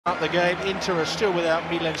Out the game, Inter are still without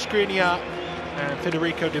Milan and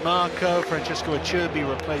Federico Di Marco. Francesco Acerbi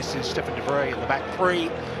replaces Stefan de Vrij in the back three.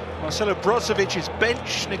 Marcelo Brozovic is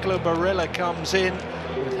bench. Nicolo Barella comes in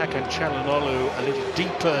with Hakan Çalhanoğlu a little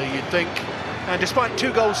deeper, you'd think. And despite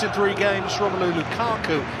 2 goals in 3 games, Romelu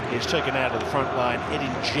Lukaku is taken out of the front line. Edin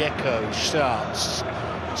Dzeko starts.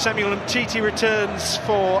 Samuel Umtiti returns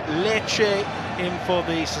for Lecce, in for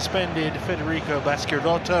the suspended Federico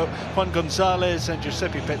Baschirotto. Juan Gonzalez and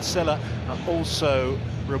Giuseppe Pezzella are also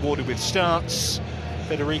rewarded with starts.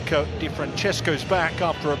 Federico Di Francesco's back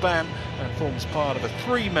after a ban and forms part of a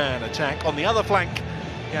 3-man attack. On the other flank,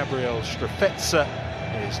 Gabriel Strefezza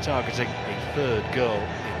is targeting a 3rd goal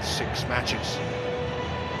in 6 matches.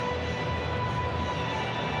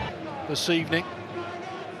 This evening,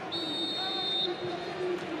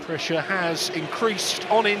 pressure has increased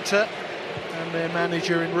on Inter and their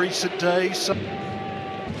manager in recent days.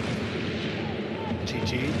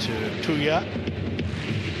 Titi to Tuya.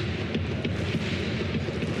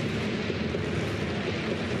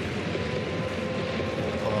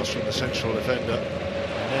 Pass from the central defender.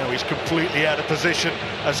 And now he's completely out of position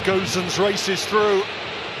as Gozens races through.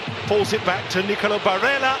 Pulls it back to Nicolo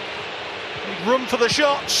Barella. Room for the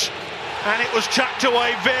shots. And it was chucked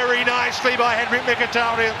away very nicely by Henrik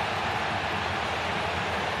Mkhitaryan.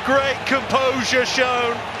 Great composure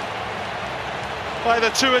shown by the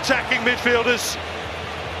 2 attacking midfielders.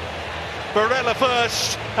 Barella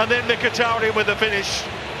first, and then Mkhitaryan with the finish.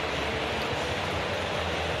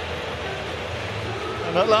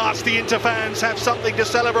 And at last the Inter fans have something to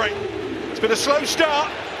celebrate. It's been a slow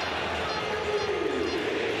start,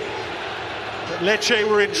 but Lecce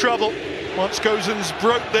were in trouble once Gozens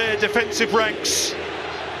broke their defensive ranks.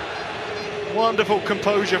 Wonderful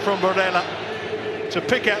composure from Barella to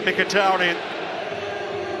pick out Mkhitaryan,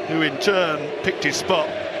 who in turn picked his spot.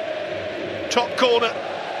 Top corner,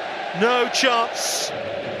 no chance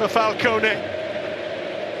for Falcone.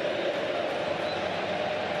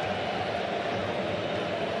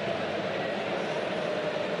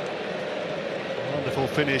 Wonderful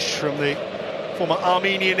finish from the former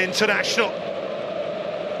Armenian international.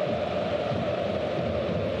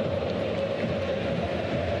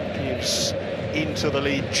 Gives into the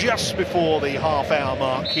lead just before the half-hour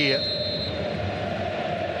mark here.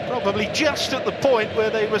 Probably just at the point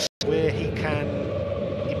where he can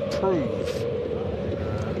improve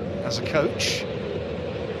as a coach.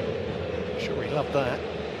 I'm sure he loved that.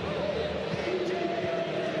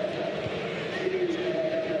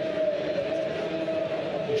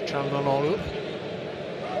 Here's Çalhanoğlu.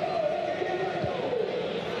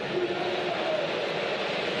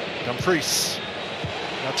 Dumfries.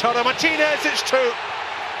 Lautaro Martinez, it's 2.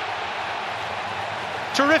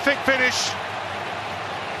 Terrific finish.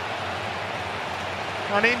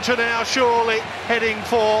 And Inter now surely heading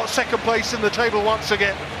for 2nd place in the table once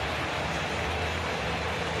again.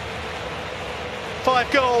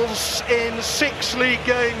 5 goals in 6 league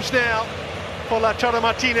games now for Lautaro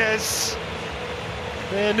Martinez.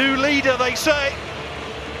 Their new leader, they say.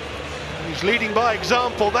 He's leading by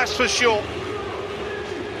example, that's for sure.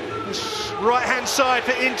 Right-hand side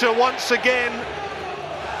for Inter once again.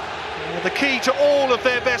 The key to all of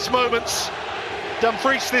their best moments.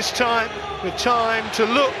 Dumfries this time with time to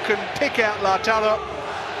look and pick out Lautaro.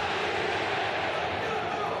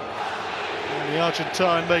 And the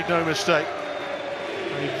Argentine made no mistake.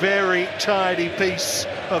 A very tidy piece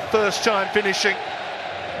of first-time finishing.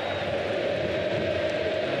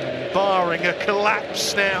 And barring a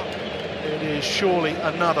collapse now, it is surely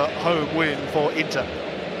another home win for Inter.